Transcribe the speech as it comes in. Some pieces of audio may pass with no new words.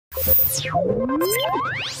I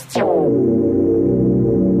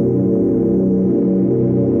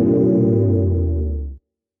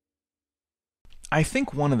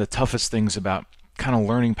think one of the toughest things about kind of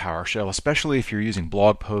learning PowerShell, especially if you're using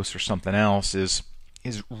blog posts or something else, is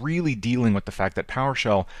really dealing with the fact that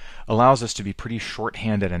PowerShell allows us to be pretty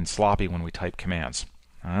shorthanded and sloppy when we type commands.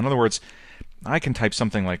 In other words, I can type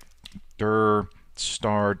something like dir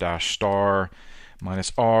star dash star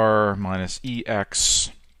minus r minus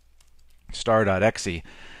ex star.exe,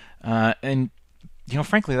 and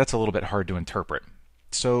frankly, that's a little bit hard to interpret.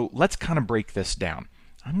 So let's kind of break this down.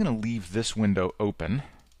 I'm going to leave this window open,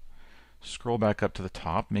 scroll back up to the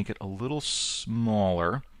top, make it a little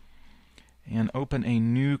smaller, and open a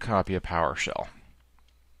new copy of PowerShell.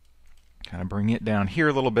 Kind of bring it down here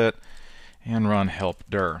a little bit and run help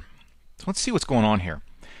dir. So let's see what's going on here.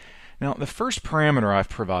 Now, the first parameter I've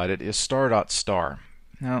provided is star.star.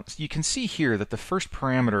 Now, you can see here that the first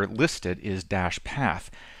parameter listed is -path,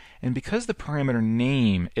 and because the parameter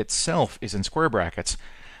name itself is in square brackets,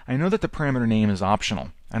 I know that the parameter name is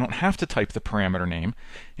optional. I don't have to type the parameter name.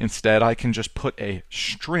 Instead, I can just put a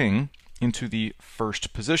string into the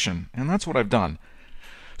first position, and that's what I've done.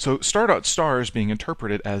 So star.star is being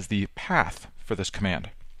interpreted as the path for this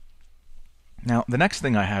command. Now, the next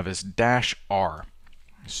thing I have is -r.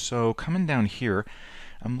 So coming down here,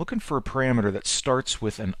 I'm looking for a parameter that starts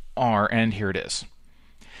with an r, and here it is.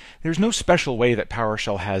 There's no special way that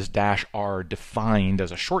PowerShell has -r defined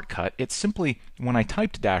as a shortcut. It's simply, when I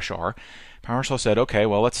typed -r, PowerShell said, okay,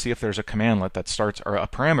 well, let's see if there's a commandlet that starts, or a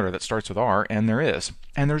parameter that starts with r, and there is.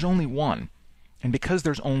 And there's only one. And because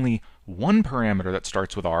there's only one parameter that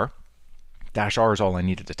starts with r, -r is all I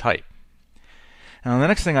needed to type. Now, the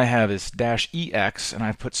next thing I have is -ex, and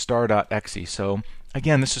I've put star.exe. So,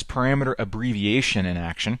 again, this is parameter abbreviation in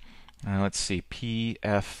action. Let's see,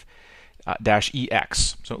 pf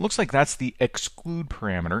 -ex. So it looks like that's the exclude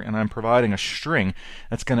parameter, and I'm providing a string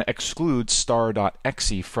that's going to exclude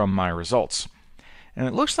star.exe from my results. And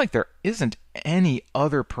it looks like there isn't any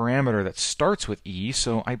other parameter that starts with e,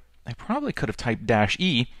 so I probably could have typed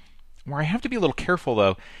 -e. Where I have to be a little careful,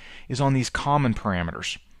 though, is on these common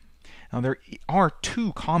parameters. Now, there are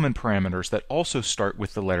two common parameters that also start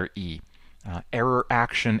with the letter e, error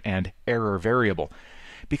action and error variable.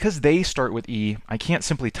 Because they start with e, I can't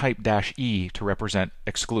simply type -e to represent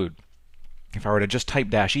exclude. If I were to just type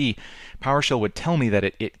 -e, PowerShell would tell me that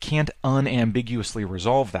it can't unambiguously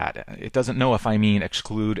resolve that. It doesn't know if I mean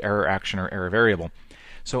exclude, error action, or error variable.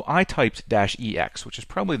 So I typed -ex, which is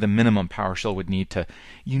probably the minimum PowerShell would need to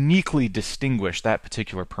uniquely distinguish that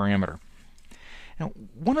particular parameter. Now,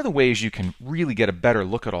 one of the ways you can really get a better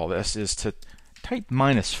look at all this is to type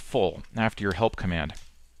 -full after your help command.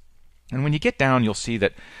 And when you get down, you'll see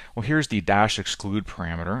that, well, here's the -exclude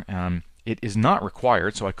parameter. It is not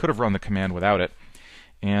required, so I could have run the command without it.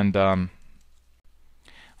 And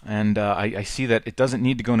I see that it doesn't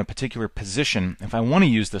need to go in a particular position. If I want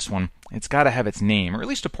to use this one, it's got to have its name, or at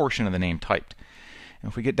least a portion of the name typed. And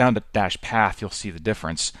if we get down to -path, you'll see the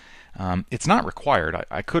difference. It's not required.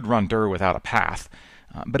 I could run dir without a path.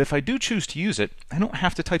 But if I do choose to use it, I don't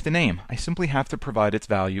have to type the name. I simply have to provide its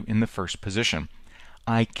value in the first position.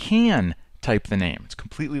 I can type the name. It's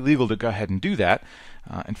completely legal to go ahead and do that.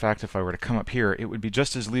 In fact, if I were to come up here, it would be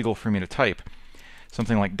just as legal for me to type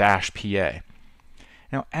something like -pa.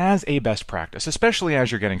 Now, as a best practice, especially as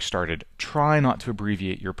you're getting started, try not to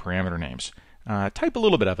abbreviate your parameter names. Type a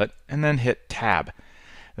little bit of it, and then hit Tab.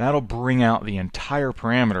 That'll bring out the entire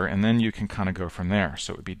parameter, and then you can kind of go from there.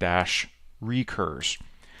 So it would be -recurs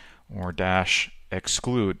or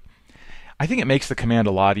 -exclude. I think it makes the command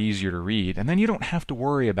a lot easier to read, and then you don't have to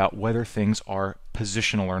worry about whether things are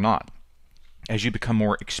positional or not. As you become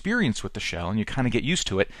more experienced with the shell and you kind of get used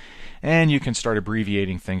to it, and you can start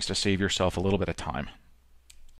abbreviating things to save yourself a little bit of time.